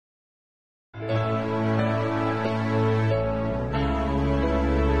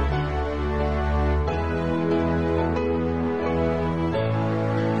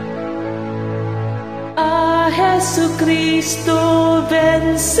Jesucristo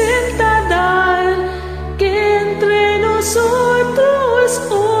ven sin tardar, que entre nosotros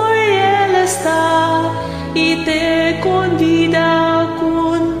hoy Él está y te convida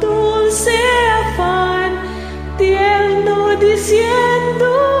con dulce afán, tierno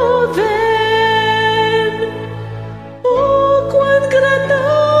diciendo ven. Oh, cuán grata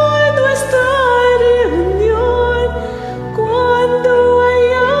nuestra reunión cuando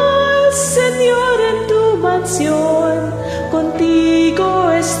haya, Señor, en tu mansión,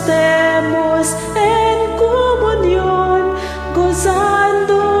 contigo estemos en comunión,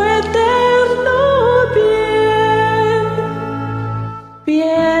 gozando eterno bien.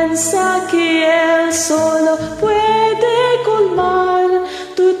 Piensa que Él solo puede colmar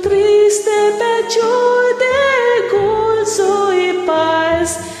tu triste pecho de gozo y paz,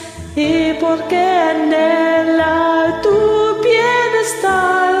 y porque anhela tu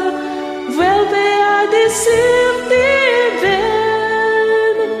bienestar, vuelve a decirte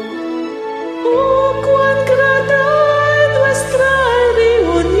ven. Oh, cuán grata nuestra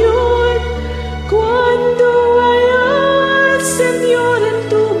reunión cuando haya, Señor, en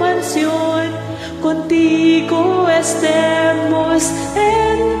tu mansión, contigo estemos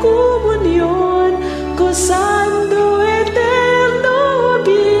en comunión, gozando eterno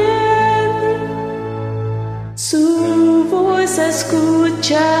bien. Su voz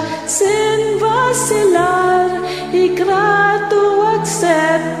escucha sin vacilar y grato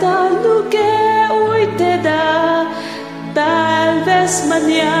acepta lo que hoy te da. Tal vez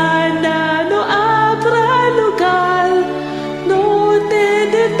mañana no habrá lugar, no te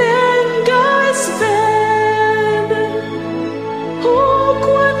detengas, ven. Oh,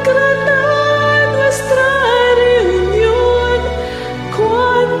 cuán grata nuestra reunión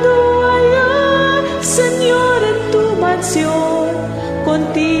cuando haya, Señor, en tu mansión,